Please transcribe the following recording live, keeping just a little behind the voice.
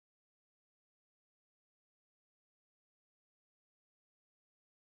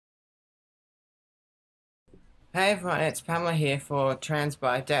Hey everyone, it's Pamela here for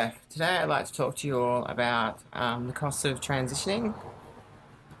TransByDef. Today I'd like to talk to you all about the cost of transitioning.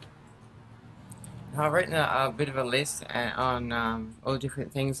 I've written a bit of a list on all the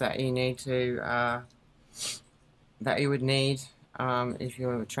different things that you need to that you would need if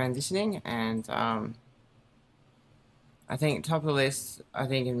you're transitioning, and I think top of the list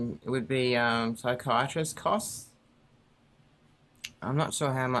it would be psychiatrist costs. I'm not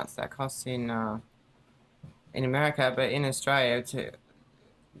sure how much that costs in America, but in Australia,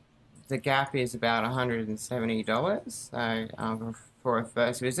 the gap is about $170, so for a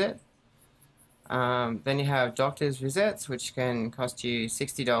first visit. Then you have doctor's visits, which can cost you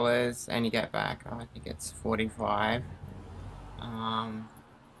 $60, and you get back, I think it's 45. Um,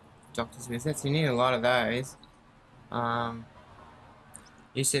 Doctor's visits, you need a lot of those. Um,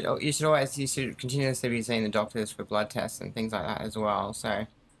 you should continuously be seeing the doctors for blood tests and things like that as well. So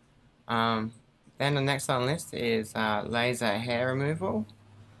um, then the next on the list is laser hair removal.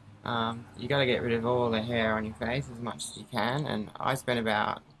 You got to get rid of all the hair on your face as much as you can, and I spent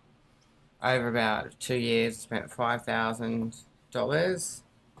about over about 2 years, spent $5,000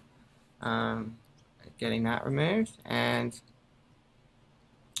 um, getting that removed, and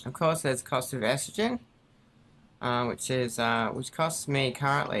of course there's the cost of estrogen, which costs me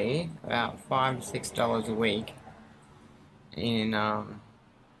currently about $5 to $6 a week in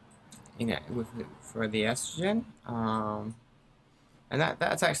for the estrogen. And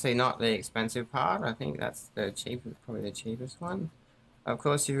that's actually not the expensive part. I think that's probably the cheapest one. Of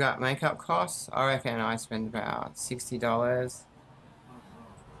course, you've got makeup costs. I reckon I spend about $60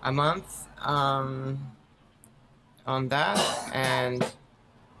 a month on that. And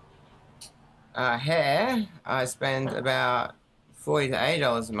hair, I spend about $40 to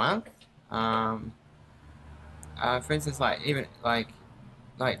 $80 a month. Um, for instance, like if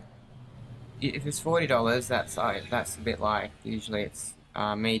it's $40, that's a bit like usually it's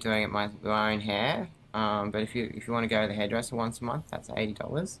me doing it my own hair. But if you want to go to the hairdresser once a month, that's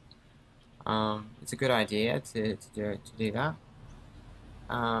 $80. It's a good idea to do that.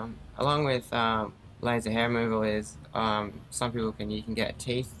 Along with laser hair removal is some people you can get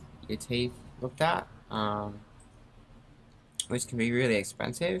your teeth looked at, which can be really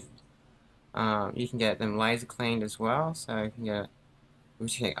expensive. You can get them laser cleaned as well, so you can get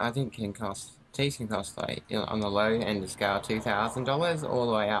I think teeth can cost like, on the low end of the scale, $2,000 all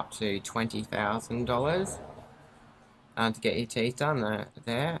the way up to $20,000 to get your teeth done there.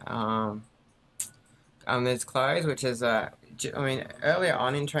 There's clothes, which is I mean, earlier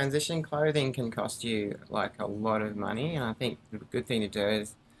on in transition, clothing can cost you like a lot of money, and I think the good thing to do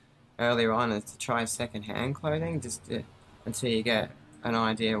is earlier on is to try second-hand clothing until you get an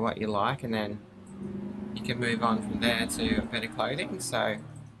idea of what you like, and then you can move on from there to better clothing. So,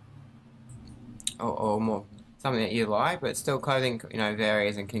 or more something that you like, but still clothing,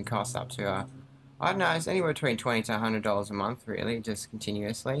 varies and can cost up to I don't know, it's anywhere between $20 to $100 a month, really, just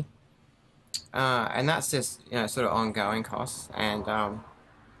continuously. And that's just sort of ongoing costs, and of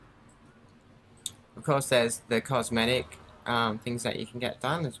course there's the cosmetic things that you can get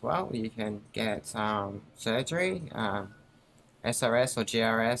done as well. You can get surgery, SRS or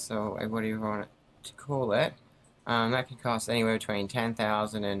GRS or whatever you want to call it. That can cost anywhere between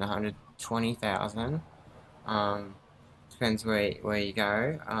 $10,000 and $120,000. Depends where you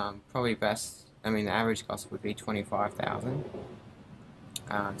go. Probably best. I mean, the average cost would be $25,000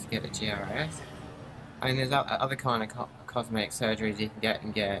 to get a GRS. I mean, there's other kind of cosmetic surgeries you can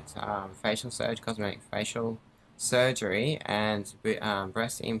get cosmetic facial surgery, and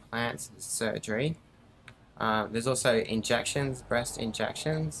breast implants surgery. There's also breast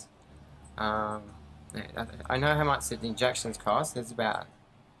injections. Um, I know how much the injections cost. There's about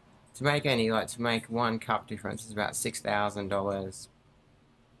to make one cup difference is about $6,000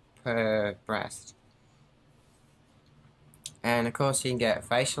 per breast. And of course, you can get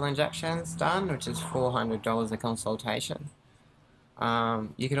facial injections done, which is $400 a consultation.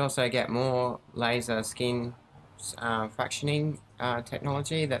 You can also get more laser skin fractioning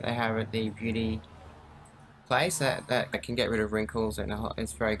technology that they have at the beauty place that can get rid of wrinkles, and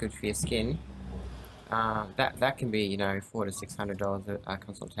it's very good for your skin. That can be $400 to $600 a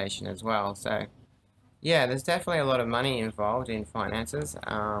consultation as well. So yeah, there's definitely a lot of money involved in finances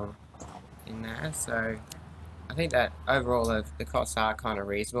in there. So I think that overall the costs are kind of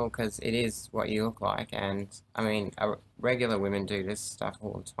reasonable because it is what you look like, and I mean regular women do this stuff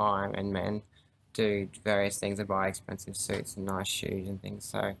all the time, and men do various things and buy expensive suits and nice shoes and things.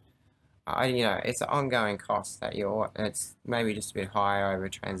 So it's an ongoing cost it's maybe just a bit higher over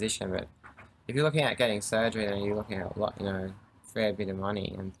transition, but if you're looking at getting surgery, then you're looking at a lot, fair bit of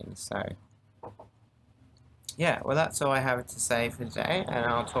money and things. So yeah, well, that's all I have to say for today, and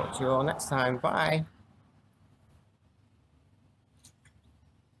I'll talk to you all next time. Bye.